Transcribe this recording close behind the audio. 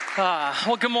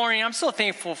Well, good morning. I'm so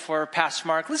thankful for Pastor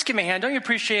Mark. Let's give him a hand. Don't you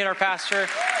appreciate our pastor?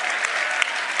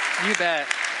 You bet.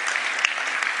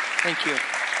 Thank you.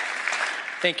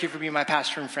 Thank you for being my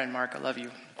pastor and friend, Mark. I love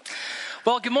you.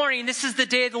 Well, good morning. This is the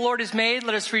day the Lord has made.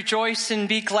 Let us rejoice and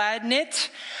be glad in it.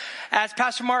 As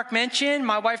Pastor Mark mentioned,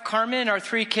 my wife Carmen, our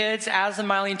three kids, Aslan,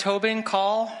 Mylene, Tobin,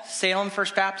 call Salem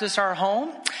First Baptist our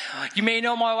home. You may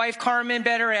know my wife Carmen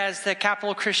better as the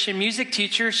Capital Christian music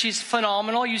teacher. She's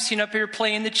phenomenal. You've seen up here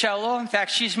playing the cello. In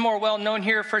fact, she's more well known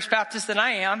here at First Baptist than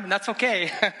I am, and that's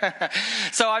okay.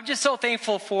 So I'm just so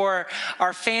thankful for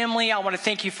our family. I want to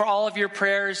thank you for all of your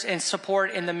prayers and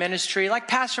support in the ministry. Like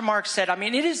Pastor Mark said, I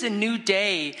mean, it is a new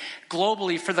day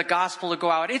globally for the gospel to go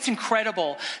out. It's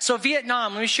incredible. So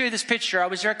Vietnam, let me show you this picture. I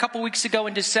was there a couple weeks ago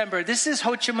in December. This is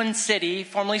Ho Chi Minh City,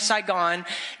 formerly Saigon,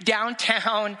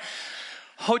 downtown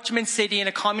Ho Chi Minh City in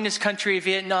a communist country of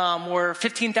Vietnam, where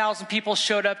 15,000 people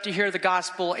showed up to hear the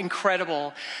gospel.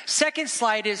 Incredible. Second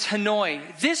slide is Hanoi.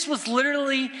 This was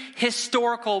literally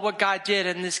historical, what God did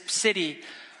in this city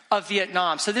of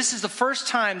Vietnam. So this is the first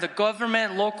time the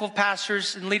government, local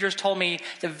pastors and leaders told me,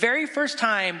 the very first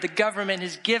time the government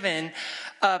has given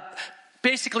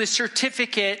basically a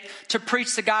certificate to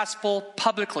preach the gospel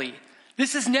publicly.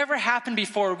 This has never happened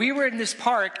before. We were in this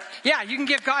park. Yeah, you can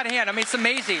give God a hand. I mean, it's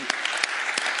amazing.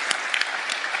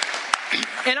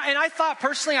 And I thought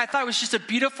it was just a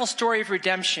beautiful story of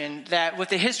redemption, that with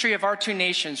the history of our two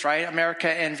nations, right, America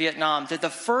and Vietnam, that the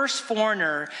first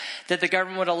foreigner that the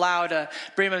government would allow to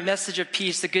bring a message of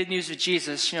peace, the good news of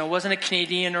Jesus, wasn't a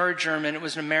Canadian or a German, it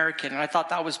was an American. And I thought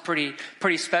that was pretty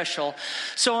special.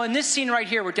 So in this scene right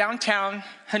here, we're downtown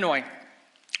Hanoi.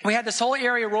 We had this whole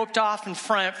area roped off in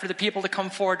front for the people to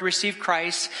come forward to receive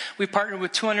Christ. We partnered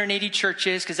with 280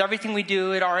 churches because everything we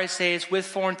do at RSA is with,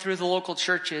 for, and through the local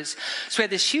churches. So we had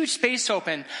this huge space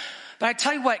open. But I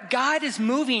tell you what, God is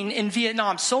moving in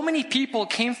Vietnam. So many people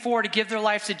came forward to give their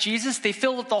lives to Jesus. They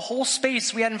filled up the whole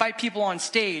space. We had to invite people on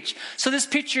stage. So this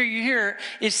picture you hear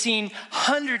is seeing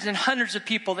hundreds and hundreds of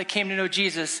people that came to know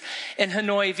Jesus in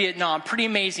Hanoi, Vietnam. Pretty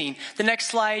amazing. The next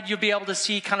slide, you'll be able to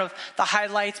see kind of the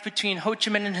highlights between Ho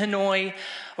Chi Minh and Hanoi.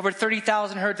 Over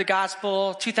 30,000 heard the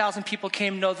gospel. 2,000 people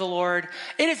came to know the Lord.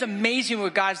 It is amazing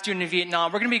what God's doing in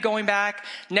Vietnam. We're going to be going back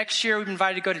next year. We've been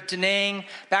invited to go to Da Nang,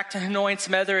 back to Hanoi and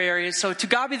some other areas. So to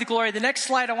God be the glory. The next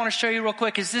slide I want to show you real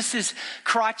quick is this is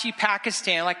Karachi,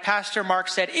 Pakistan. Like Pastor Mark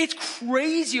said, it's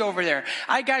crazy over there.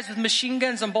 I had guys with machine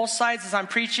guns on both sides as I'm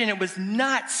preaching. It was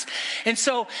nuts. And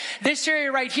so this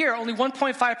area right here, only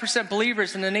 1.5%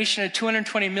 believers in a nation of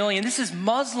 220 million. This is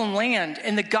Muslim land,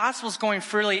 and the gospel's going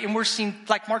freely. And we're seeing,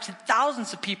 like Mark said,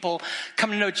 thousands of people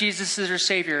come to know Jesus as their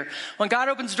Savior. When God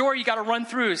opens the door, you got to run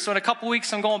through. So in a couple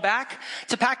weeks, I'm going back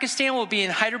to Pakistan. We'll be in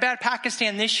Hyderabad,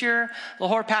 Pakistan this year,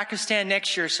 Lahore, Pakistan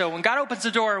next year. So when God opens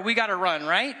the door, we got to run,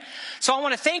 right? So I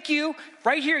want to thank you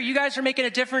right here. You guys are making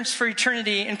a difference for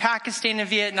eternity in Pakistan and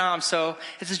Vietnam. So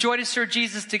it's a joy to serve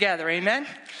Jesus together. Amen.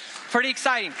 Pretty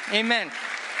exciting. Amen.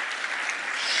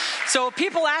 So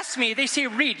people ask me, they say,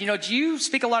 Reid, do you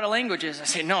speak a lot of languages? I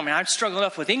say, no, man, I'm struggling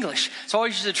enough with English. So I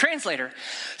always use a translator.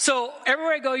 So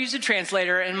everywhere I go, I use a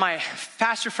translator. And my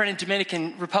pastor friend in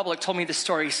Dominican Republic told me this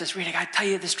story. He says, Reid, I got to tell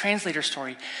you this translator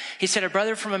story. He said a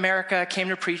brother from America came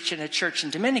to preach in a church in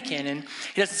Dominican, and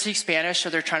he doesn't speak Spanish, so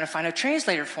they're trying to find a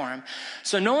translator for him.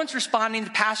 So no one's responding.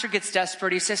 The pastor gets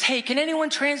desperate. He says, hey, can anyone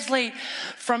translate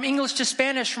from English to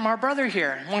Spanish from our brother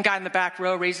here? And one guy in the back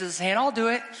row raises his hand. I'll do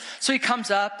it. So he comes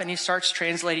up and he starts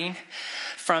translating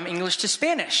from English to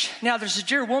Spanish. Now, there's a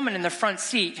dear woman in the front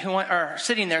seat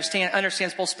sitting there,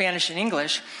 understands both Spanish and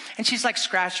English, and she's like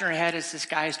scratching her head as this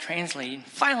guy is translating.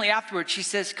 Finally, afterwards, she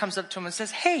comes up to him and says,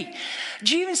 hey,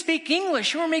 do you even speak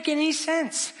English? You weren't making any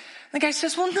sense. And the guy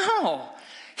says, well, no.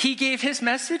 He gave his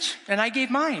message, and I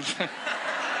gave mine.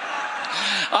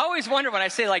 I always wonder when I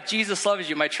say, like, Jesus loves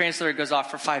you, my translator goes off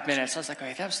for 5 minutes. I was like,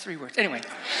 okay, that was 3 words. Anyway.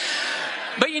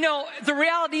 But the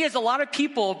reality is a lot of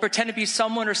people pretend to be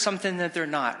someone or something that they're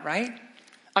not, right?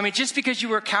 I mean, just because you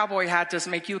wear a cowboy hat doesn't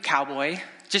make you a cowboy.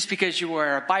 Just because you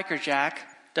wear a biker jack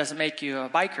doesn't make you a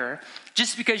biker.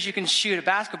 Just because you can shoot a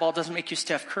basketball doesn't make you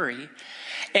Steph Curry.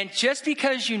 And just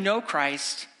because you know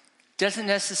Christ doesn't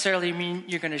necessarily mean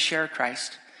you're going to share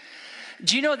Christ.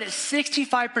 Do you know that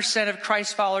 65% of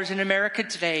Christ followers in America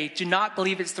today do not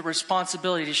believe it's the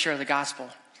responsibility to share the gospel?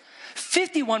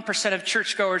 51% of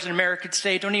churchgoers in America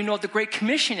today don't even know what the Great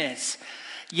Commission is.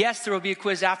 Yes, there will be a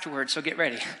quiz afterwards, so get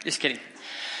ready. Just kidding.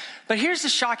 But here's the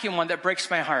shocking one that breaks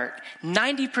my heart.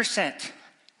 90%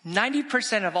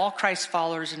 of all Christ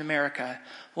followers in America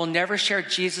will never share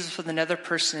Jesus with another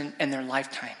person in their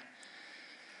lifetime.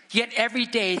 Yet every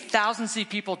day, thousands of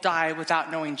people die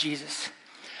without knowing Jesus.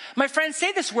 My friends,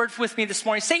 say this word with me this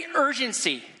morning. Say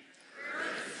urgency.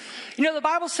 You know, the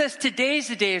Bible says today's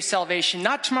the day of salvation,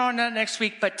 not tomorrow, not next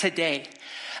week, but today.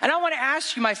 And I want to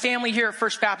ask you, my family here at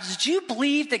First Baptist, do you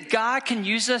believe that God can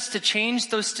use us to change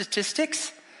those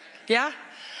statistics? Yeah?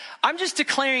 I'm just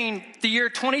declaring the year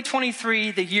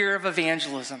 2023 the year of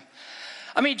evangelism.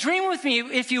 I mean, dream with me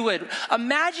if you would.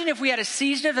 Imagine if we had a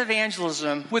season of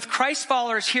evangelism with Christ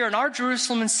followers here in our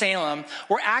Jerusalem and Salem.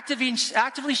 We're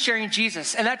actively sharing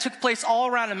Jesus, and that took place all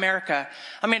around America.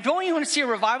 I mean, don't you want to see a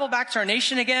revival back to our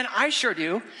nation again? I sure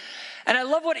do. And I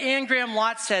love what Anne Graham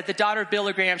Lotz said, the daughter of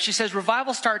Billy Graham. She says,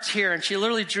 revival starts here, and she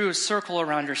literally drew a circle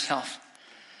around herself.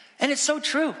 And it's so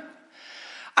true.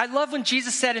 I love when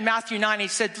Jesus said in Matthew 9, he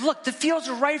said, look, the fields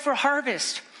are ripe for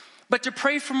harvest, but to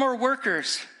pray for more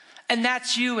workers. And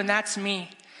that's you and that's me.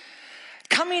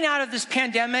 Coming out of this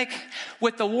pandemic,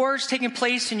 with the wars taking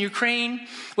place in Ukraine,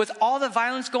 with all the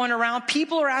violence going around,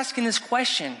 people are asking this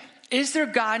question: is there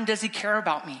God and does he care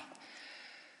about me?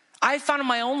 I found in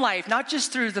my own life, not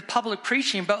just through the public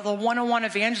preaching, but the one-on-one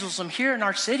evangelism here in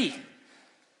our city,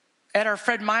 at our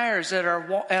Fred Meyers, at our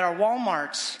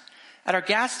Walmarts, at our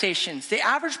gas stations. The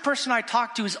average person I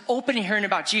talk to is open to hearing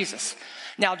about Jesus.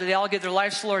 Now, do they all give their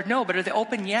lives to the Lord? No, but are they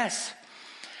open? Yes.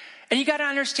 And you got to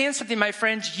understand something, my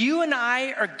friends. You and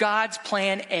I are God's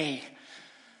plan A.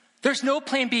 There's no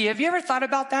plan B. Have you ever thought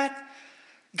about that?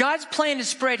 God's plan to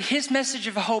spread his message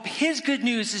of hope, his good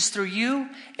news is through you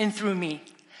and through me.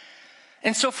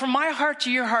 And so from my heart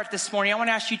to your heart this morning, I want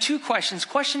to ask you two questions.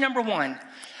 Question number one,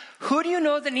 who do you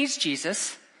know that needs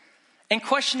Jesus? And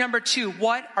question number two,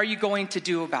 what are you going to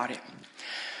do about it?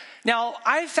 Now,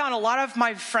 I've found a lot of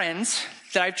my friends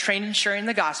that I've trained in sharing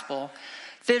the gospel,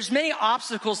 there's many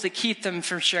obstacles that keep them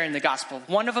from sharing the gospel.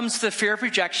 One of them is the fear of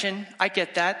rejection. I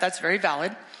get that. That's very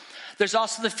valid. There's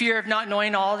also the fear of not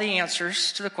knowing all the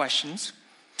answers to the questions.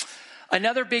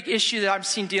 Another big issue that I'm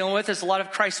seeing dealing with is a lot of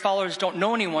Christ followers don't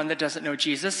know anyone that doesn't know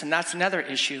Jesus, and that's another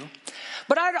issue.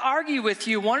 But I'd argue with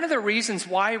you, one of the reasons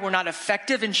why we're not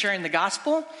effective in sharing the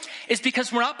gospel is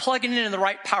because we're not plugging in the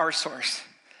right power source.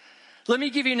 Let me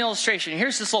give you an illustration.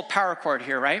 Here's this little power cord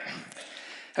here, right?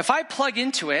 If I plug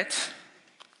into it,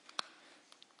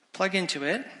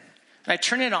 and I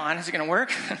turn it on, is it going to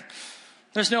work?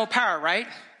 There's no power, right?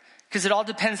 Because it all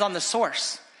depends on the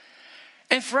source.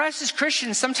 And for us as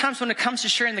Christians, sometimes when it comes to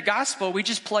sharing the gospel, we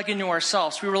just plug into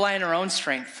ourselves. We rely on our own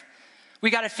strength.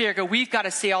 We got to figure, we've got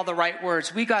to say all the right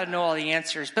words. We got to know all the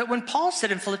answers. But when Paul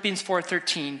said in Philippians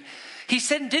 4:13, he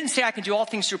didn't say I can do all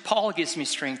things through Paul who gives me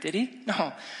strength, did he?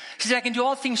 No. He said I can do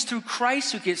all things through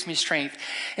Christ who gives me strength.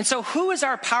 And so who is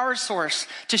our power source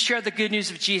to share the good news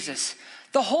of Jesus?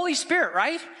 The Holy Spirit,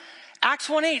 right? Acts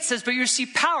 1:8 says, but you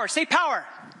receive power. Say power.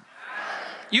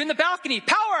 You in the balcony,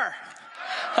 power.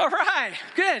 All right,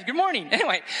 good morning.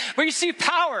 Anyway, but you see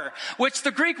power, which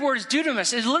the Greek word is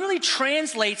dunamis. It literally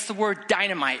translates the word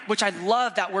dynamite, which I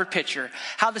love that word picture.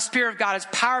 How the Spirit of God is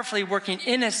powerfully working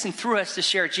in us and through us to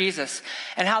share Jesus.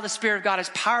 And how the Spirit of God is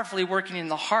powerfully working in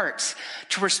the hearts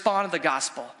to respond to the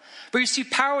gospel. But you see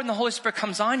power when the Holy Spirit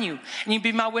comes on you. And you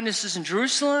be my witnesses in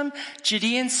Jerusalem,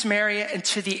 Judea and Samaria, and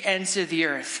to the ends of the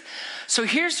earth. So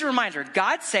here's the reminder.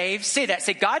 God saves. Say that.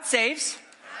 Say God saves.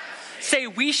 Say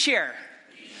we share.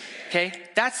 Okay,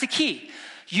 that's the key.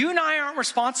 You and I aren't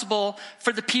responsible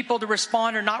for the people to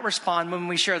respond or not respond when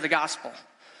we share the gospel.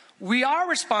 We are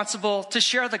responsible to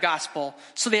share the gospel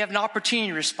so they have an opportunity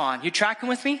to respond. You tracking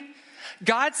with me?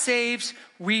 God saves,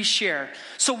 we share.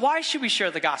 So why should we share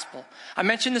the gospel? I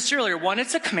mentioned this earlier. One,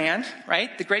 it's a command,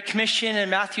 right? The Great Commission in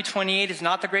Matthew 28 is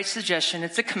not the great suggestion.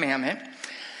 It's a commandment.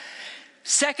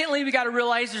 Secondly, we got to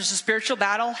realize there's a spiritual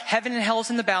battle. Heaven and hell is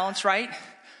in the balance, right?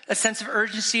 A sense of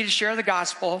urgency to share the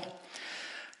gospel.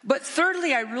 But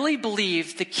thirdly, I really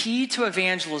believe the key to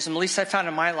evangelism, at least I found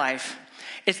in my life,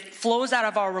 it flows out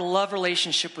of our love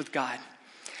relationship with God.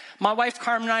 My wife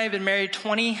Carmen and I have been married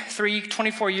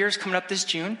 24 years coming up this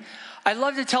June. I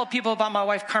love to tell people about my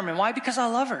wife Carmen. Why? Because I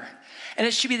love her. And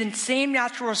it should be the same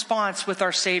natural response with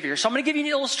our Savior. So I'm going to give you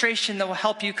an illustration that will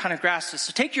help you kind of grasp this.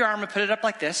 So take your arm and put it up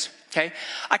like this. Okay.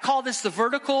 I call this the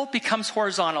vertical becomes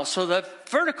horizontal. So the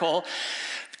vertical,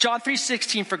 John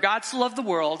 3:16, for God so loved the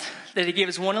world that he gave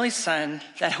his one only son,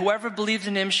 that whoever believes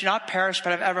in him should not perish but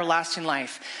have everlasting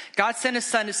life. God sent his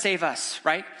son to save us,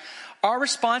 right? Our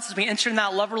response is we enter in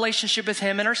that love relationship with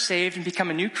him and are saved and become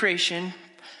a new creation.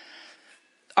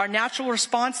 Our natural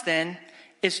response then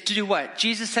is to do what?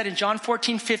 Jesus said in John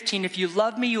 14:15, if you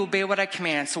love me, you obey what I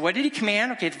command. So what did he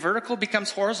command? Okay, the vertical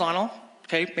becomes horizontal.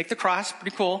 Okay, make the cross,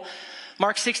 pretty cool.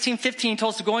 Mark 16:15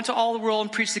 told us to go into all the world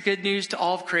and preach the good news to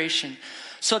all of creation.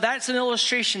 So that's an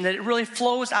illustration that it really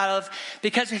flows out of,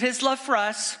 because of his love for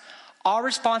us, Our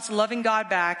response to loving God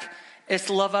back is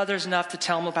to love others enough to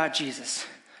tell them about Jesus.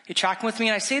 You tracking with me?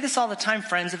 And I say this all the time,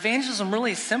 friends. Evangelism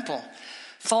really is simple.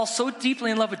 Fall so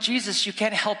deeply in love with Jesus, you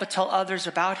can't help but tell others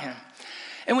about him.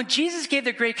 And when Jesus gave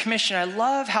the Great Commission, I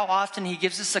love how often he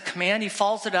gives us a command. He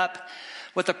follows it up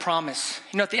with a promise.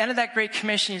 At the end of that Great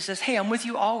Commission, he says, hey, I'm with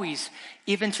you always,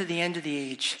 even to the end of the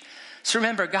age. So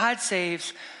remember, God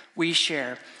saves, we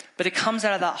share. But it comes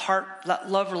out of that heart, that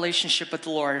love relationship with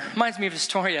the Lord. It reminds me of a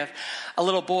story of a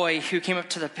little boy who came up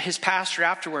to his pastor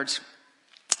afterwards.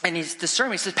 And he's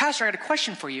discerning. He says, Pastor, I got a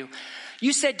question for you.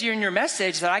 You said during your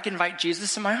message that I can invite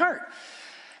Jesus in my heart.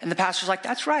 And the pastor's like,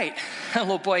 that's right. The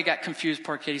little boy got confused,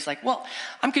 poor kid. He's like, well,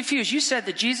 I'm confused. You said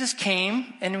that Jesus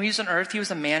came and when he was on earth, he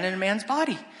was a man in a man's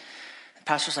body. The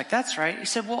pastor's like, that's right. He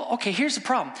said, well, okay, here's the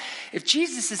problem. If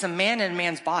Jesus is a man in a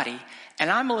man's body and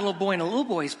I'm a little boy in a little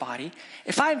boy's body,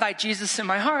 if I invite Jesus in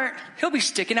my heart, he'll be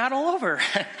sticking out all over.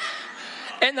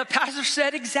 And the pastor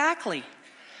said, exactly.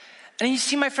 And you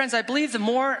see, my friends, I believe the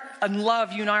more in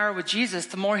love you and I are with Jesus,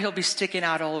 the more he'll be sticking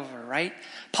out all over, right?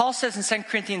 Paul says in 2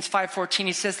 Corinthians 5:14,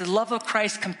 he says, the love of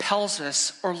Christ compels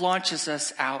us or launches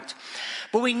us out.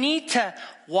 But we need to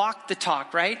walk the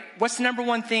talk, right? What's the number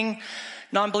one thing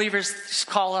non-believers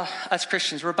call us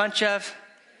Christians? We're a bunch of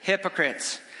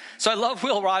hypocrites. So I love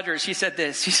Will Rogers. He said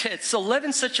this. He said, so live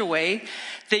in such a way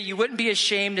that you wouldn't be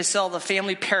ashamed to sell the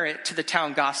family parrot to the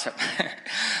town gossip.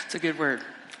 It's a good word.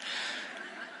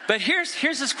 But here's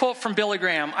this quote from Billy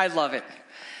Graham. I love it.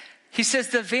 He says,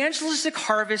 the evangelistic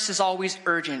harvest is always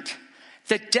urgent.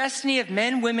 The destiny of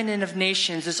men, women, and of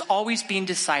nations is always being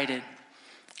decided.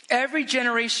 Every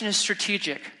generation is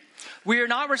strategic. We are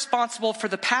not responsible for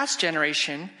the past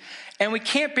generation, and we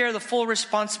can't bear the full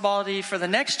responsibility for the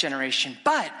next generation,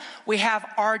 but we have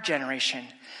our generation.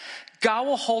 God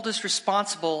will hold us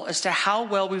responsible as to how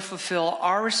well we fulfill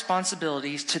our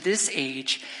responsibilities to this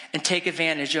age and take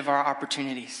advantage of our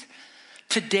opportunities.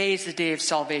 Today is the day of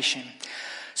salvation.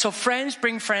 So friends,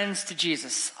 bring friends to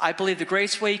Jesus. I believe the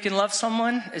greatest way you can love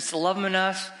someone is to love them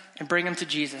enough and bring them to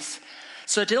Jesus.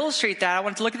 So to illustrate that, I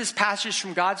want to look at this passage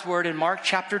from God's Word in Mark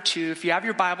chapter 2. If you have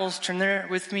your Bibles, turn there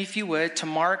with me if you would to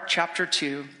Mark chapter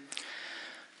 2,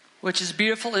 which is a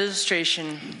beautiful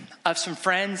illustration of some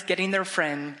friends getting their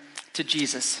friend to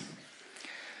Jesus.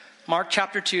 Mark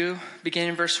chapter 2, beginning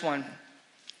in verse 1.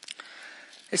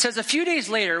 It says, a few days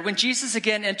later, when Jesus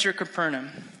again entered Capernaum,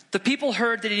 the people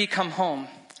heard that he had come home.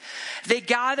 They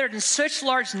gathered in such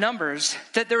large numbers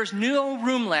that there was no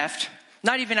room left,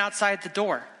 not even outside the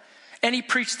door. And he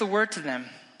preached the word to them.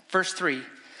 Verse 3.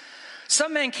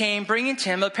 Some men came, bringing to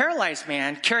him a paralyzed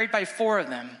man, carried by 4 of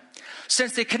them.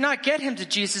 Since they could not get him to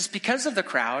Jesus because of the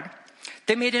crowd,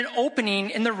 they made an opening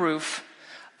in the roof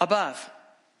above.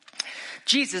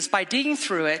 Jesus, by digging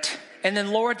through it, and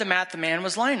then lowered the mat the man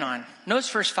was lying on. Notice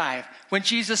verse 5. When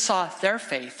Jesus saw their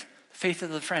faith of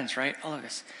the friends, right? All of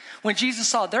us. When Jesus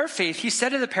saw their faith, he said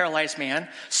to the paralyzed man,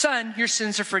 son, your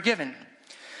sins are forgiven.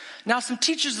 Now some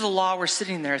teachers of the law were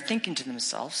sitting there thinking to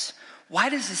themselves, why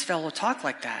does this fellow talk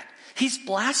like that? He's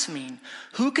blaspheming.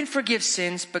 Who can forgive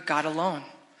sins but God alone?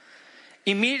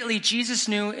 Immediately Jesus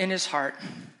knew in his heart,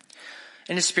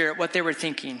 in his spirit, what they were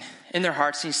thinking in their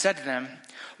hearts. And he said to them,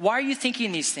 why are you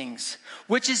thinking these things?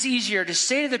 Which is easier, to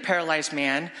say to the paralyzed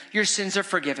man, your sins are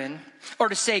forgiven, or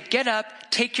to say, get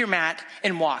up, take your mat,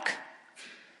 and walk?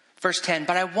 Verse 10,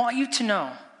 but I want you to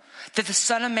know that the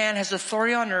Son of Man has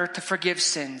authority on earth to forgive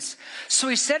sins. So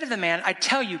he said to the man, I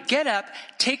tell you, get up,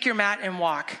 take your mat, and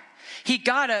walk. He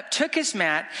got up, took his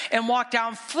mat, and walked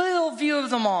out in full view of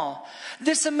them all.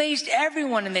 This amazed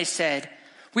everyone, and they said,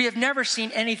 we have never seen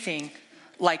anything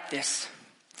like this.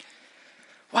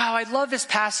 Wow, I love this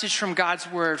passage from God's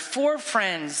Word. 4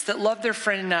 friends that loved their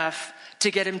friend enough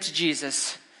to get him to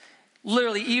Jesus.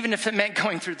 Literally, even if it meant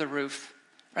going through the roof,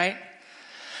 right?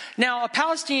 Now, a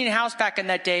Palestinian house back in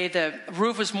that day, the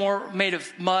roof was more made of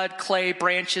mud, clay,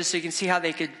 branches, so you can see how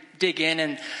they could dig in.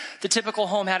 And the typical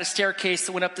home had a staircase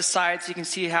that went up the side, so you can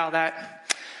see how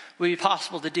that would be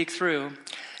possible to dig through.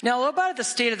 Now, what about the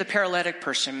state of the paralytic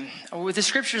person? The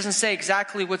scripture doesn't say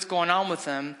exactly what's going on with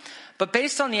them, but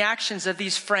based on the actions of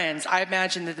these friends, I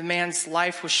imagine that the man's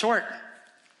life was short.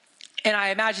 And I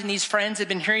imagine these friends had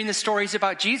been hearing the stories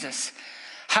about Jesus,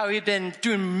 how he'd been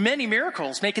doing many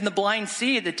miracles, making the blind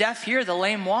see, the deaf hear, the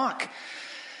lame walk.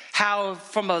 How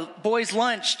from a boy's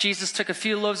lunch, Jesus took a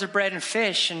few loaves of bread and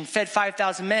fish and fed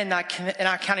 5,000 men, not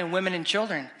counting women and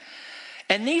children.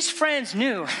 And these friends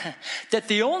knew that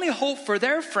the only hope for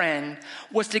their friend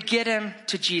was to get him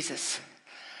to Jesus.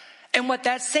 And with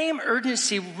that same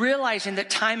urgency, realizing that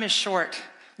time is short,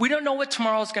 we don't know what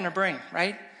tomorrow is going to bring,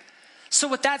 right? So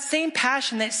with that same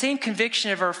passion, that same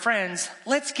conviction of our friends,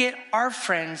 let's get our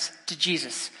friends to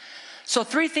Jesus. So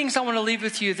 3 things I want to leave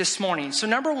with you this morning. So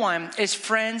number 1 is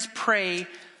friends pray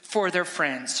for their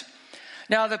friends.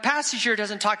 Now the passage here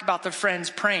doesn't talk about the friends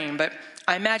praying, but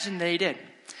I imagine they did.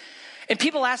 And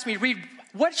people ask me, Reid,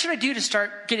 what should I do to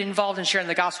start getting involved in sharing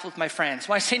the gospel with my friends?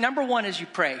 Well, I say number 1 is you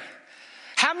pray.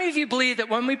 How many of you believe that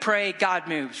when we pray, God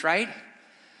moves, right?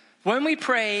 When we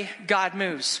pray, God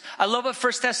moves. I love what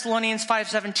 1 Thessalonians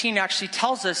 5:17 actually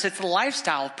tells us. It's the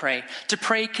lifestyle of pray, to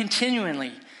pray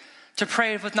continually, to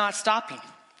pray with not stopping.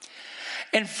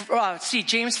 And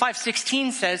James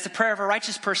 5:16 says the prayer of a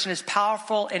righteous person is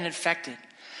powerful and effective.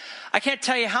 I can't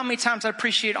tell you how many times I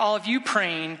appreciate all of you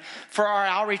praying for our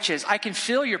outreaches. I can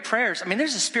feel your prayers. I mean,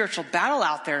 there's a spiritual battle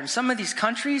out there in some of these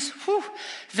countries. It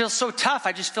feels so tough.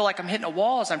 I just feel like I'm hitting a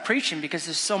wall as I'm preaching because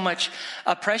there's so much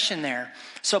oppression there.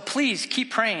 So please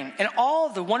keep praying. And all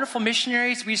the wonderful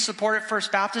missionaries we support at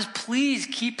First Baptist, please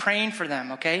keep praying for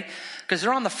them, okay? Because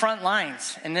they're on the front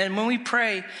lines. And then when we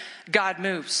pray, God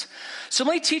moves. So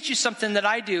let me teach you something that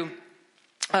I do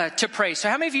to pray. So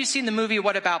how many of you seen the movie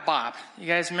What About Bob? You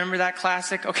guys remember that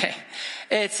classic? Okay.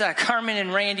 It's Carmen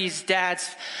and Randy's dad's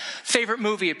favorite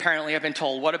movie, apparently, I've been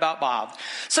told. What About Bob?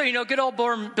 So, good old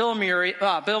Bill Murray,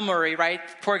 right?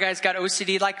 Poor guy's got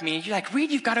OCD like me. You're like,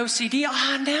 Reid, you've got OCD?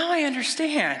 Now I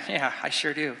understand. Yeah, I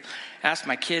sure do. Ask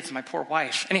my kids, my poor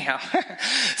wife. Anyhow,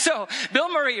 so Bill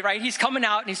Murray, right? He's coming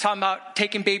out and he's talking about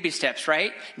taking baby steps,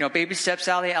 right? Baby steps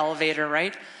out of the elevator,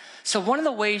 right? So one of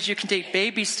the ways you can take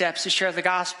baby steps to share the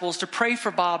gospel is to pray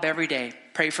for Bob every day.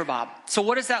 Pray for Bob. So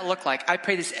what does that look like? I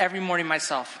pray this every morning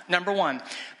myself. Number 1,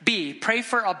 pray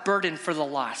for a burden for the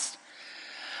lost.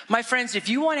 My friends, if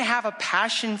you want to have a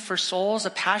passion for souls, a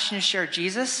passion to share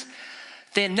Jesus,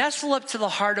 then nestle up to the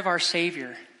heart of our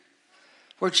Savior.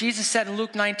 Where Jesus said in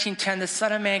Luke 19:10, the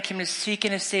Son of Man came to seek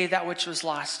and to save that which was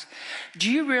lost. Do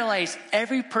you realize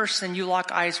every person you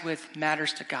lock eyes with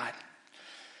matters to God?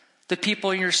 The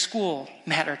people in your school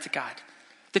matter to God.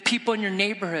 The people in your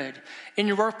neighborhood, in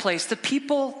your workplace, the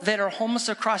people that are homeless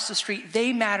across the street,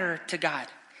 they matter to God.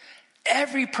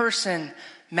 Every person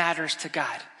matters to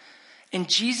God. And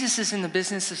Jesus is in the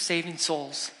business of saving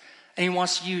souls. And he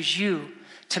wants to use you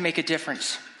to make a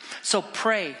difference. So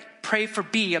pray for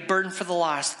B, a burden for the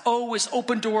lost. O is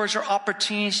open doors or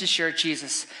opportunities to share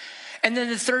Jesus. And then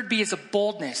the third B is a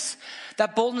boldness.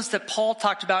 That boldness that Paul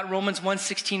talked about in Romans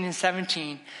 1:16 and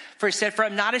 17. For he said, for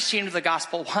I'm not ashamed of the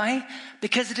gospel. Why?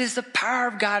 Because it is the power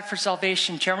of God for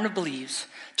salvation to everyone who believes,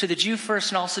 to the Jew first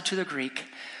and also to the Greek.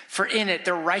 For in it,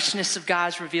 the righteousness of God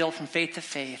is revealed from faith to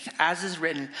faith, as is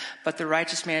written, but the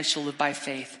righteous man shall live by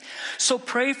faith. So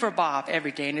pray for Bob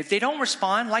every day. And if they don't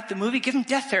respond, like the movie, give them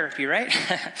death therapy, right?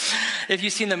 If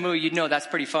you've seen the movie, you'd know that's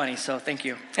pretty funny. So thank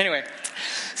you. Anyway,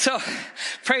 so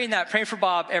praying for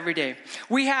Bob every day.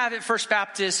 We have at First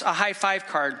Baptist a high five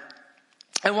card.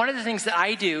 And one of the things that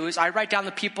I do is I write down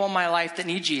the people in my life that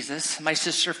need Jesus, my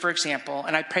sister, for example,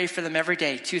 and I pray for them every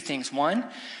day. 2 things. 1,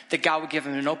 that God would give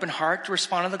them an open heart to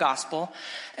respond to the gospel.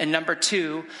 And number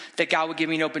 2, that God would give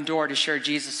me an open door to share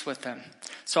Jesus with them.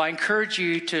 So I encourage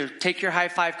you to take your high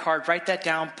five card, write that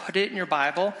down, put it in your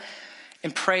Bible,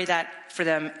 and pray that for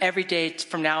them every day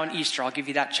from now and Easter. I'll give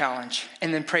you that challenge.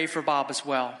 And then pray for Bob as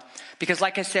well. Because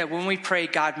like I said, when we pray,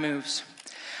 God moves.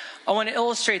 I want to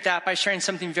illustrate that by sharing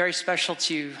something very special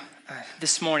to you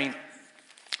this morning.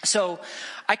 So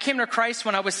I came to Christ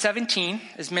when I was 17,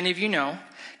 as many of you know.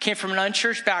 Came from an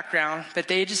unchurched background, but at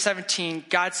the age of 17,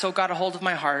 God so got a hold of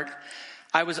my heart.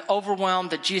 I was overwhelmed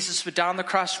that Jesus would die on the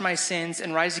cross for my sins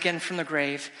and rise again from the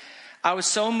grave. I was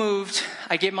so moved.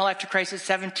 I gave my life to Christ at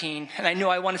 17, and I knew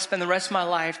I wanted to spend the rest of my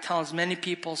life telling as many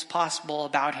people as possible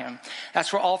about him.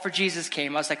 That's where All for Jesus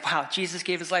came. I was like, wow, Jesus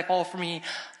gave his life all for me.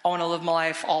 I want to live my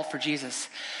life all for Jesus.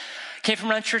 Came from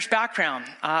an unchurched background.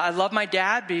 I love my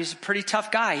dad, but he's a pretty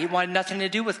tough guy. He wanted nothing to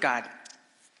do with God.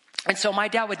 And so my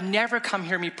dad would never come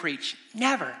hear me preach.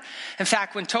 Never. In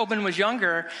fact, when Tobin was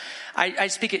younger, I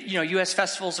speak at U.S.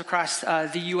 festivals across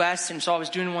the U.S., and so I was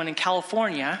doing one in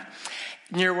California,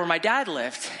 near where my dad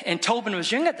lived. And Tobin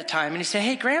was young at the time, and he said,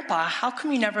 hey, Grandpa, how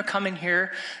come you never come and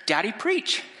hear Daddy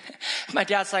preach? My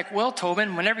dad's like, well,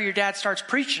 Tobin, whenever your dad starts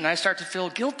preaching, I start to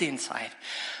feel guilty inside.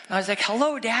 And I was like,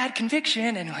 hello, Dad,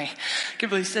 conviction. Anyway, I can't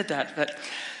believe he said that. But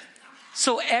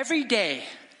so every day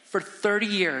for 30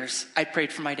 years, I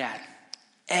prayed for my dad.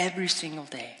 Every single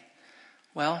day.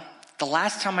 Well, the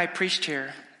last time I preached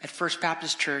here at First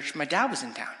Baptist Church, my dad was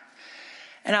in town.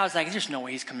 And I was like, there's no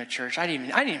way he's coming to church. I didn't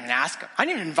even ask him. I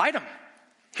didn't even invite him.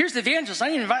 Here's the evangelist. I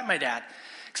didn't even invite my dad.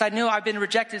 Because I knew I've been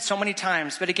rejected so many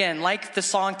times. But again, like the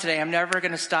song today, I'm never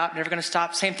going to stop, never going to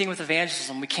stop. Same thing with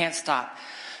evangelism. We can't stop.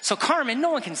 So Carmen,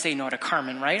 no one can say no to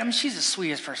Carmen, right? I mean, she's the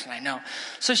sweetest person I know.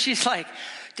 So she's like,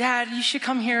 Dad, you should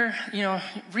come here,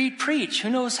 Reid preach. Who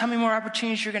knows how many more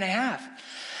opportunities you're going to have.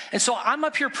 And so I'm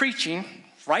up here preaching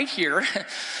right here.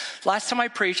 Last time I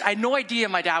preached, I had no idea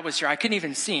my dad was here. I couldn't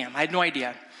even see him. I had no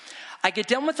idea. I get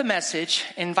done with the message,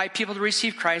 invite people to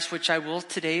receive Christ, which I will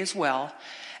today as well.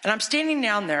 And I'm standing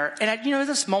down there, and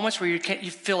those moments where you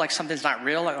feel like something's not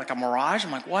real, like a mirage.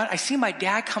 I'm like, what? I see my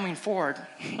dad coming forward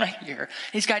right here.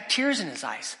 He's got tears in his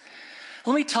eyes.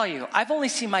 Let me tell you, I've only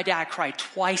seen my dad cry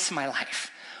twice in my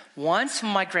life. Once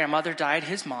when my grandmother died,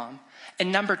 his mom.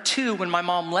 And number 2, when my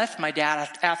mom left my dad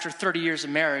after 30 years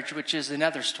of marriage, which is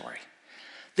another story.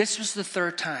 This was the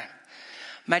 3rd time.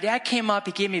 My dad came up,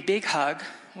 he gave me a big hug,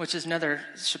 which is another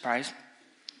surprise.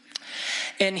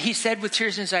 And he said with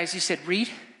tears in his eyes, he said, Reid,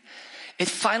 it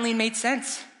finally made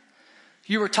sense.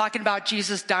 You were talking about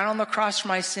Jesus dying on the cross for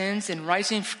my sins and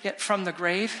rising from the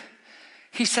grave.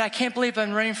 He said, I can't believe I've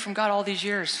been running from God all these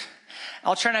years.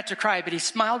 I'll try not to cry, but he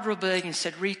smiled real big and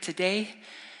said, Reid, today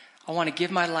I want to give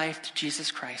my life to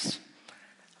Jesus Christ.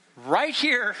 Right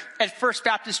here at First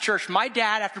Baptist Church, my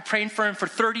dad, after praying for him for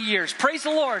 30 years. Praise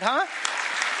the Lord, huh?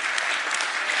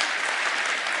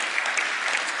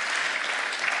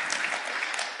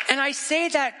 And I say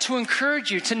that to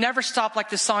encourage you to never stop like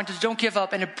the song, just don't give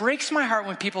up. And it breaks my heart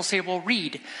when people say, well,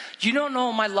 Reid, you don't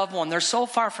know my loved one. They're so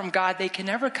far from God, they can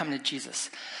never come to Jesus.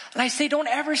 And I say, don't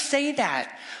ever say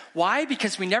that. Why?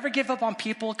 Because we never give up on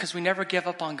people, because we never give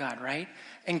up on God, right?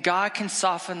 And God can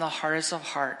soften the hardest of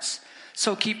hearts.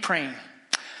 So keep praying.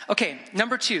 Okay,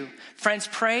 number 2, friends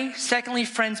pray. Secondly,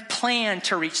 friends plan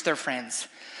to reach their friends.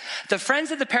 The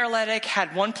friends of the paralytic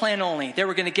had one plan only. They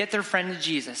were going to get their friend to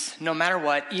Jesus, no matter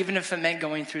what, even if it meant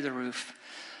going through the roof.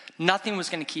 Nothing was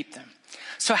going to keep them.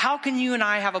 So how can you and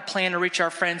I have a plan to reach our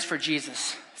friends for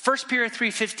Jesus? 1 Peter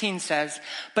 3:15 says,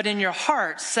 but in your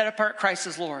hearts, set apart Christ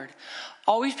as Lord.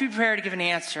 Always be prepared to give an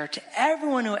answer to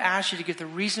everyone who asks you to give the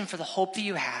reason for the hope that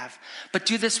you have, but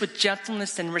do this with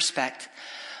gentleness and respect.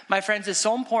 My friends, it's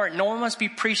so important. No one must be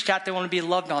preached at. They want to be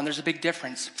loved on. There's a big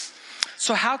difference.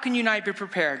 So how can you and I be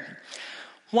prepared?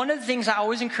 One of the things I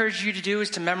always encourage you to do is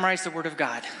to memorize the Word of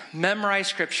God. Memorize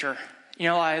Scripture.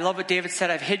 I love what David said.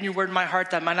 I've hidden your word in my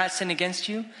heart that I might not sin against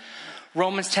you.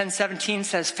 Romans 10:17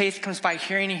 says, faith comes by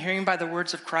hearing and hearing by the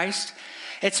words of Christ.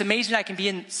 It's amazing I can be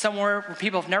in somewhere where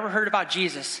people have never heard about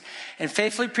Jesus and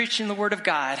faithfully preaching the Word of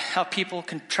God, how people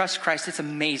can trust Christ. It's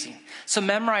amazing. So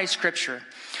memorize Scripture.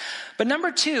 But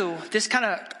number 2, this kind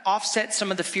of offsets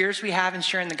some of the fears we have in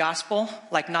sharing the gospel,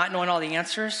 like not knowing all the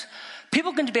answers.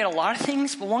 People can debate a lot of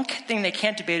things, but one thing they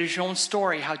can't debate is your own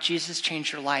story, how Jesus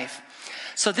changed your life.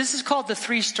 So this is called the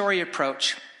 3-story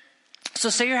approach.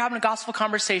 So say you're having a gospel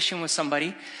conversation with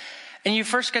somebody, and you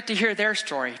first get to hear their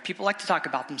story. People like to talk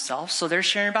about themselves, so they're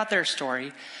sharing about their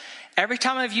story. Every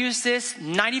time I've used this,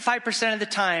 95% of the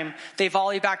time, they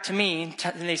volley back to me,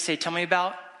 and they say, tell me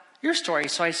about your story.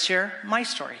 So I share my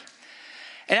story.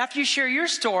 And after you share your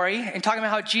story and talking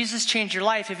about how Jesus changed your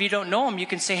life, if you don't know him, you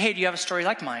can say, hey, do you have a story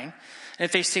like mine? And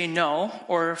if they say no,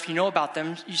 or if you know about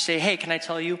them, you say, hey, can I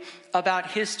tell you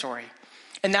about his story?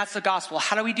 And that's the gospel.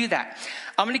 How do we do that?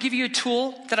 I'm going to give you a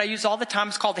tool that I use all the time.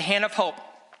 It's called the hand of hope.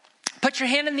 Put your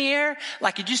hand in the air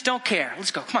like you just don't care.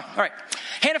 Let's go. Come on. All right.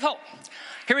 Hand of hope.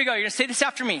 Here we go. You're going to say this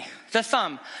after me. The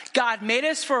thumb. God made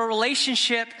us for a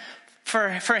relationship for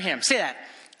him. Say that.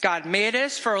 God made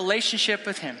us for a relationship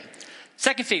with him.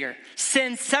 Second finger.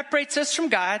 Sin separates us from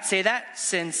God. Say that.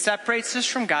 Sin separates us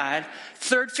from God.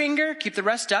 Third finger. Keep the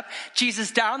rest up.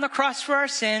 Jesus died on the cross for our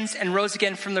sins and rose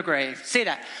again from the grave. Say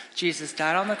that. Jesus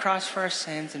died on the cross for our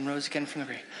sins and rose again from the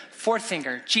grave. Fourth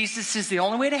finger. Jesus is the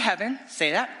only way to heaven.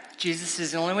 Say that. Jesus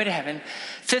is the only way to heaven.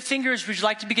 Fifth finger is, would you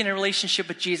like to begin a relationship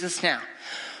with Jesus now?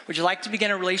 Would you like to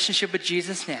begin a relationship with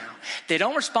Jesus now? If they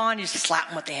don't respond, you just slap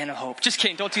them with the hand of hope. Just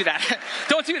kidding. Don't do that.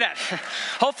 Don't do that.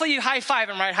 Hopefully you high five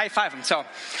them, right? High five them. So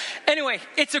anyway,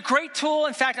 it's a great tool.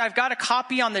 In fact, I've got a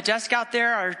copy on the desk out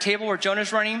there, our table where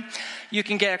Jonah's running. You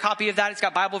can get a copy of that. It's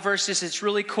got Bible verses. It's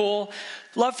really cool.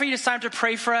 Love for you to sign up to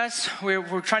pray for us.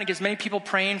 We're trying to get as many people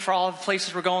praying for all the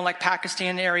places we're going, like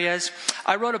Pakistan areas.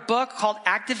 I wrote a book called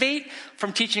Activate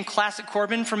from teaching class at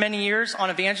Corbin for many years on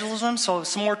evangelism. So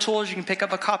some more tools. You can pick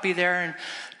up a copy there. And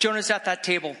Jonah's at that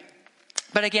table.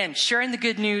 But again, sharing the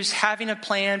good news, having a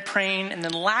plan, praying. And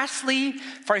then lastly,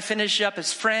 before I finish up,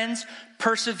 is friends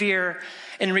persevere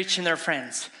in reaching their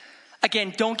friends.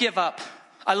 Again, don't give up.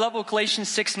 I love what Galatians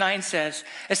 6:9 says.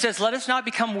 It says, let us not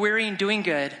become weary in doing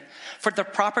good, for at the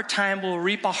proper time we'll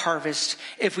reap a harvest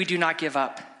if we do not give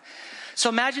up. So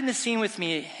imagine the scene with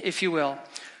me, if you will.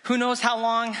 Who knows how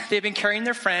long they've been carrying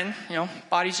their friend.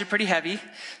 Bodies are pretty heavy.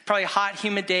 Probably a hot,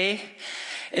 humid day.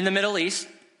 in the Middle East.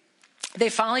 They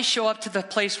finally show up to the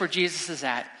place where Jesus is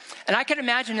at. And I can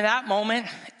imagine in that moment,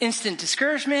 instant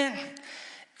discouragement,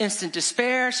 instant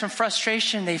despair, some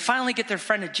frustration. They finally get their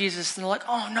friend to Jesus and they're like,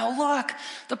 oh no, look,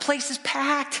 the place is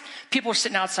packed. People are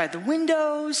sitting outside the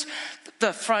windows.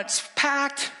 The front's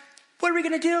packed. What are we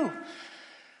going to do?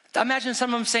 I imagine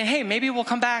some of them saying, hey, maybe we'll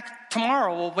come back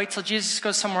tomorrow. We'll wait till Jesus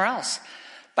goes somewhere else.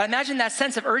 But imagine that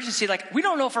sense of urgency, like we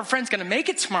don't know if our friend's going to make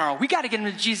it tomorrow. We got to get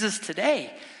him to Jesus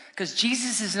today because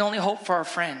Jesus is the only hope for our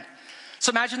friend.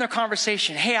 So imagine their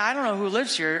conversation. Hey, I don't know who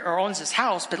lives here or owns this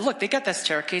house, but look, they got that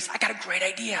staircase. I got a great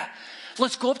idea.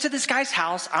 Let's go up to this guy's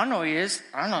house. I don't know who he is.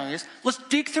 Let's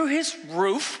dig through his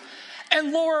roof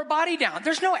and lower our body down.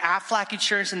 There's no Aflac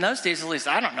insurance in those days, at least.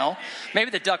 I don't know.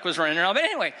 Maybe the duck was running around. But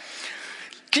anyway,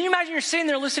 can you imagine you're sitting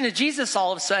there listening to Jesus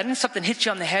all of a sudden, something hits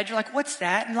you on the head. You're like, what's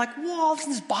that? And you're like, whoa,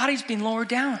 his body's being lowered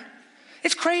down.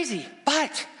 It's crazy.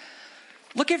 But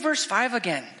look at verse 5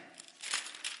 again.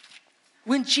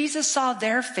 When Jesus saw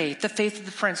their faith, the faith of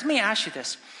the friends, let me ask you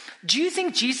this. Do you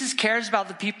think Jesus cares about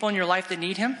the people in your life that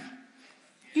need him?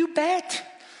 You bet.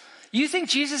 You think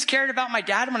Jesus cared about my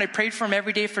dad when I prayed for him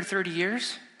every day for 30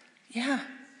 years? Yeah.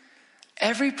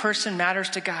 Every person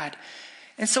matters to God.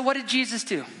 And so what did Jesus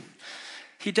do?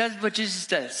 He does what Jesus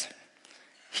does.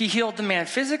 He healed the man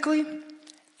physically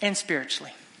and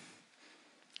spiritually.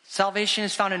 Salvation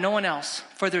is found in no one else,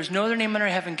 for there's no other name under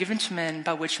heaven given to men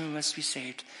by which we must be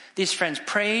saved. These friends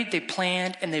prayed, they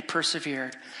planned, and they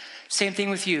persevered. Same thing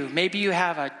with you. Maybe you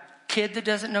have a kid that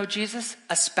doesn't know Jesus,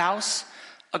 a spouse,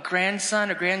 a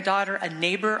grandson, a granddaughter, a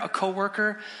neighbor, a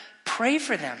coworker. Pray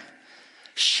for them.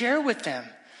 Share with them.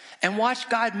 And watch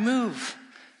God move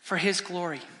for his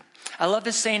glory. I love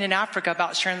this saying in Africa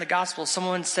about sharing the gospel.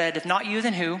 Someone said, if not you,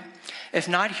 then who? If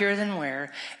not here, then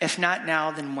where? If not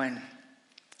now, then when?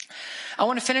 I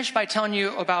want to finish by telling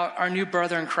you about our new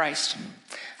brother in Christ.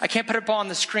 I can't put it up on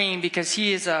the screen because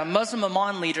he is a Muslim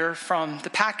Imam leader from the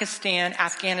Pakistan,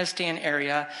 Afghanistan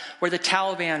area where the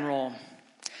Taliban rule.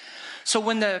 So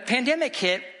when the pandemic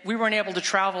hit, we weren't able to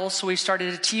travel, so we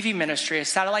started a TV ministry, a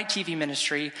satellite TV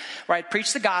ministry, where I'd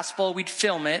preach the gospel, we'd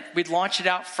film it, we'd launch it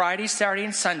out Friday, Saturday,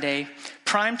 and Sunday,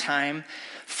 prime time,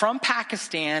 from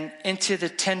Pakistan into the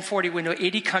 1040 window,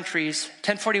 80 countries.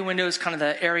 1040 window is kind of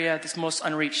the area that's most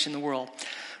unreached in the world.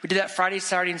 We did that Friday,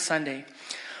 Saturday, and Sunday.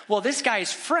 Well, this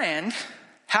guy's friend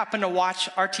happened to watch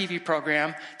our TV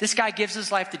program. This guy gives his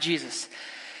life to Jesus.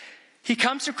 He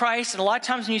comes to Christ, and a lot of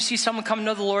times when you see someone come to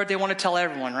know the Lord, they want to tell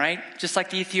everyone, right? Just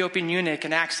like the Ethiopian eunuch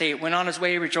in Acts 8 went on his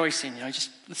way rejoicing. Just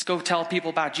let's go tell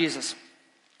people about Jesus.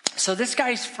 So this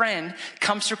guy's friend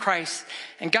comes to Christ,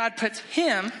 and God puts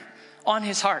him on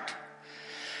his heart.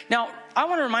 Now, I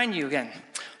want to remind you again,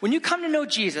 when you come to know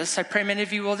Jesus, I pray many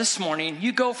of you will this morning,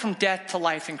 you go from death to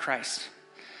life in Christ.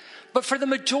 But for the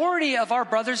majority of our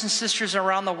brothers and sisters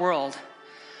around the world,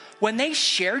 when they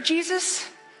share Jesus,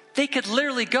 they could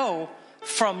literally go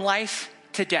from life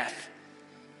to death.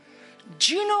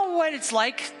 Do you know what it's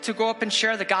like to go up and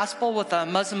share the gospel with a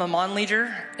Muslim Imam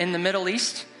leader in the Middle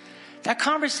East? That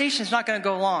conversation is not going to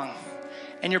go long,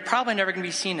 and you're probably never going to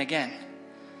be seen again.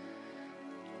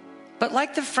 But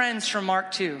like the friends from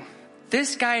Mark 2,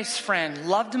 this guy's friend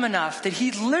loved him enough that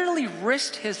he literally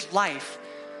risked his life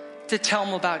to tell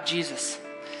him about Jesus.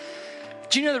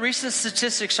 Do you know the recent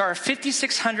statistics are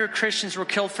 5,600 Christians were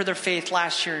killed for their faith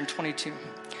last year in 22.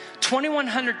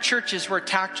 2,100 churches were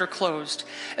attacked or closed.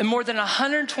 And more than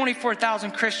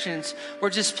 124,000 Christians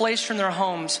were displaced from their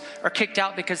homes or kicked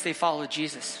out because they followed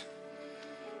Jesus.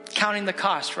 Counting the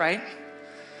cost, right?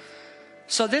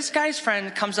 So this guy's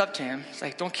friend comes up to him. He's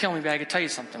like, don't kill me, but I can tell you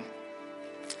something.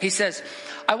 He says,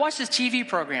 I watched this TV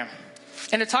program,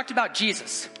 and it talked about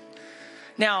Jesus.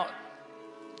 Now,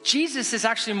 Jesus is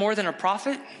actually more than a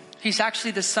prophet. He's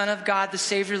actually the Son of God, the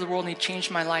Savior of the world, and he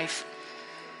changed my life.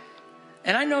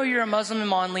 And I know you're a Muslim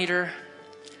Imam leader,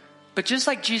 but just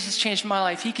like Jesus changed my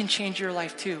life, he can change your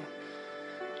life too.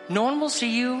 No one will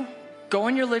see you. Go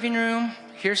in your living room.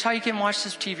 Here's how you can watch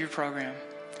this TV program.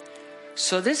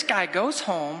 So this guy goes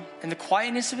home, in the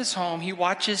quietness of his home, he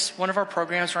watches one of our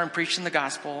programs where I'm preaching the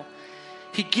gospel.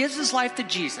 He gives his life to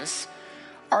Jesus.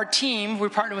 Our team, we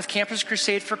partner with Campus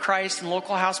Crusade for Christ and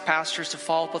local house pastors to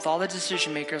follow up with all the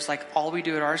decision makers, like all we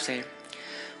do at RSA.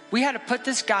 We had to put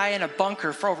this guy in a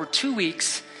bunker for over 2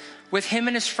 weeks with him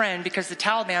and his friend because the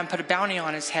Taliban put a bounty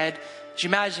on his head. As you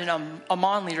imagine, a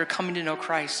Imam leader coming to know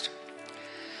Christ.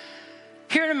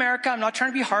 Here in America, I'm not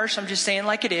trying to be harsh. I'm just saying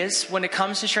like it is. When it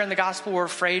comes to sharing the gospel, we're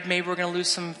afraid maybe we're going to lose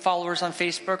some followers on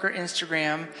Facebook or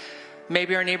Instagram.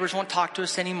 Maybe our neighbors won't talk to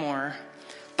us anymore.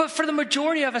 But for the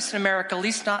majority of us in America, at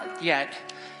least not yet,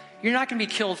 you're not going to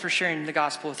be killed for sharing the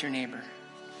gospel with your neighbor.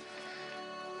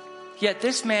 Yet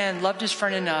this man loved his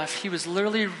friend enough, he was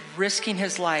literally risking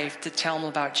his life to tell him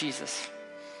about Jesus.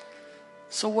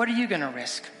 So what are you going to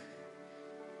risk?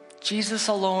 Jesus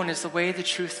alone is the way, the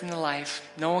truth, and the life.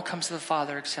 No one comes to the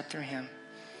Father except through him.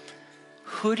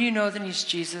 Who do you know that needs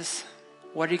Jesus?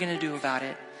 What are you going to do about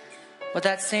it? With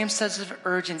that same sense of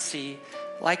urgency,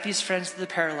 like these friends of the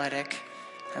paralytic,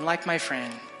 and like my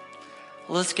friend,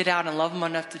 let's get out and love him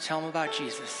enough to tell him about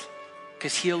Jesus,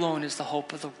 because he alone is the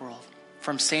hope of the world.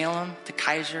 From Salem to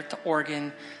Kaiser to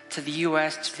Oregon to the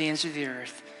U.S. to the ends of the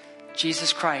earth,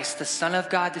 Jesus Christ, the Son of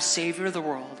God, the Savior of the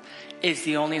world, is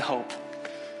the only hope.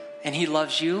 And he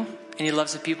loves you, and he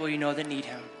loves the people you know that need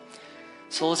him.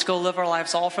 So let's go live our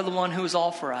lives all for the one who is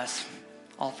all for us,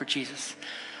 all for Jesus.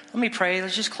 Let me pray.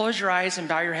 Let's just close your eyes and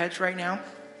bow your heads right now.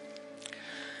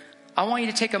 I want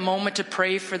you to take a moment to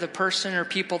pray for the person or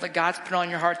people that God's put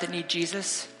on your heart that need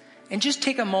Jesus. And just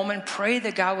take a moment and pray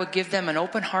that God will give them an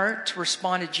open heart to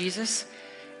respond to Jesus,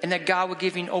 and that God will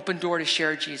give you an open door to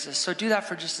share Jesus. So do that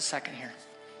for just a second here.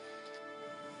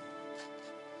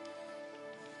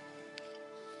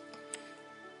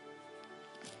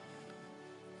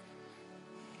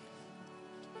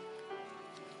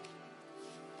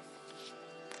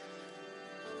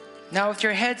 Now, with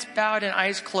your heads bowed and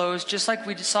eyes closed, just like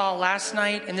we saw last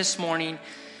night and this morning,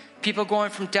 people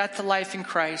going from death to life in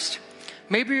Christ.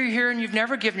 Maybe you're here and you've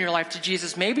never given your life to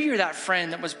Jesus. Maybe you're that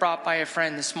friend that was brought by a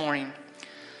friend this morning.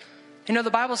 You know,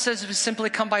 the Bible says if you simply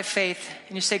come by faith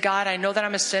and you say, God, I know that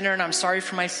I'm a sinner and I'm sorry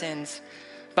for my sins,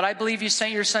 but I believe you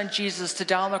sent your son Jesus to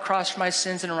die on the cross for my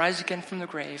sins and rise again from the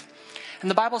grave.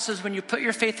 And the Bible says when you put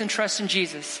your faith and trust in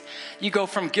Jesus, you go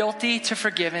from guilty to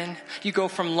forgiven. You go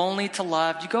from lonely to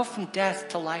loved. You go from death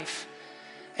to life.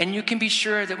 And you can be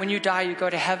sure that when you die, you go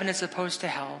to heaven as opposed to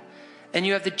hell. And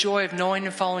you have the joy of knowing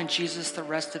and following Jesus the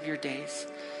rest of your days.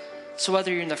 So whether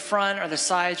you're in the front or the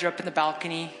sides or up in the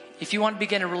balcony, if you want to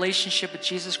begin a relationship with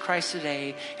Jesus Christ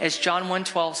today, as John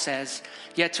 1:12 says,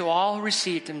 yet to all who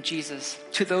received him, Jesus,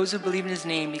 to those who believe in his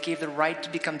name, he gave the right to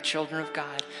become children of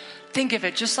God. Think of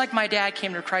it, just like my dad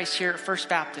came to Christ here at First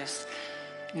Baptist.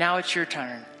 Now it's your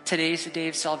turn. Today's the day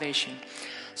of salvation.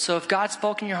 So if God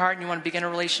spoke in your heart and you want to begin a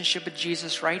relationship with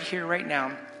Jesus right here, right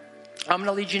now, I'm going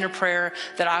to lead you in a prayer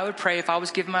that I would pray if I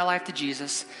was giving my life to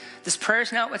Jesus. This prayer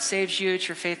is not what saves you. It's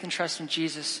your faith and trust in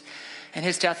Jesus and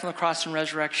his death on the cross and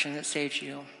resurrection that saves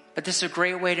you. But this is a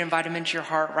great way to invite him into your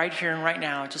heart right here and right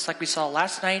now. Just like we saw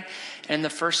last night and in the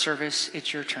first service,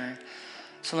 it's your turn.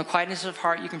 So in the quietness of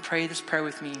heart, you can pray this prayer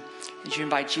with me as you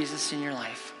invite Jesus in your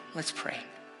life. Let's pray.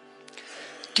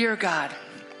 Dear God,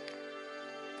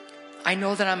 I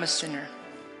know that I'm a sinner.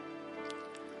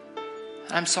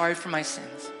 I'm sorry for my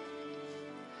sins.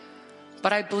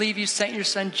 But I believe you sent your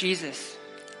son Jesus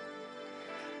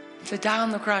to die on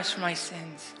the cross for my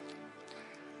sins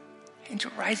and to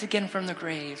rise again from the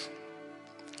grave.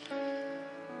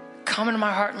 Come into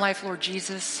my heart and life, Lord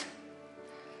Jesus.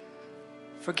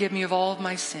 Forgive me of all of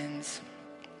my sins.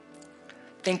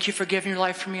 Thank you for giving your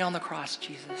life for me on the cross,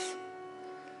 Jesus.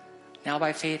 Now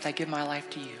by faith, I give my life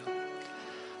to you.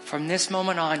 From this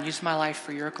moment on, use my life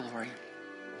for your glory.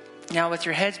 Now with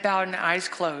your heads bowed and eyes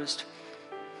closed,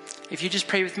 if you just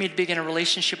pray with me to begin a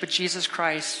relationship with Jesus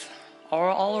Christ,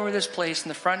 all over this place, in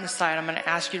the front and the side, I'm going to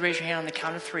ask you to raise your hand on the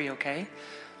count of 3, okay?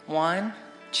 1,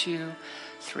 2,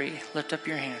 3. Lift up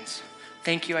your hands.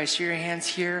 Thank you. I see your hands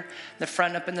here, the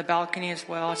front, up in the balcony as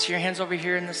well. I see your hands over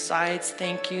here in the sides.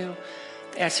 Thank you.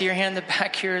 I see your hand in the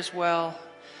back here as well.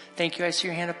 Thank you. I see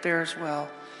your hand up there as well.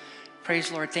 Praise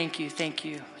the Lord. Thank you. Thank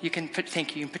you. You can put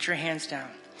your hands down.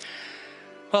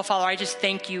 Well, Father, I just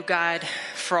thank you, God,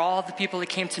 for all the people that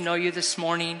came to know you this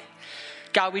morning.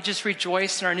 God, we just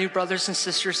rejoice in our new brothers and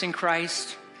sisters in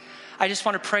Christ. I just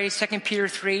want to pray 2 Peter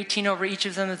 3:18 over each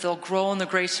of them, that they'll grow in the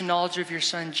grace and knowledge of your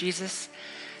son, Jesus.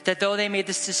 That though they made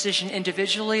this decision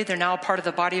individually, they're now part of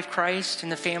the body of Christ and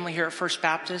the family here at First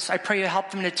Baptist. I pray you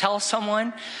help them to tell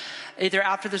someone, either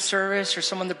after the service or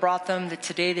someone that brought them, that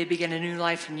today they begin a new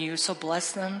life in you. So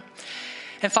bless them.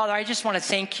 And Father, I just want to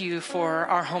thank you for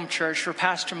our home church, for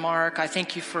Pastor Mark. I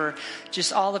thank you for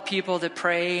just all the people that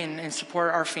pray and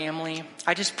support our family.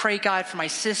 I just pray, God, for my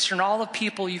sister and all the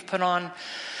people you've put on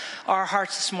our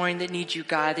hearts this morning that need you,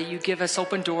 God, that you give us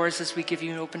open doors as we give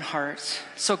you an open heart.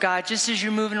 So God, just as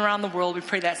you're moving around the world, we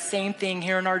pray that same thing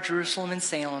here in our Jerusalem and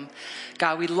Salem.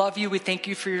 God, we love you. We thank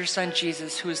you for your son,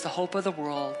 Jesus, who is the hope of the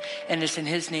world. And it's in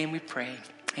his name we pray.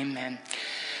 Amen.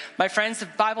 My friends, the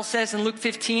Bible says in Luke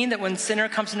 15 that when a sinner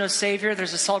comes to know Savior,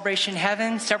 there's a celebration in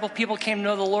heaven. Several people came to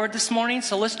know the Lord this morning.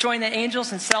 So let's join the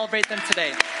angels and celebrate them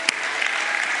today.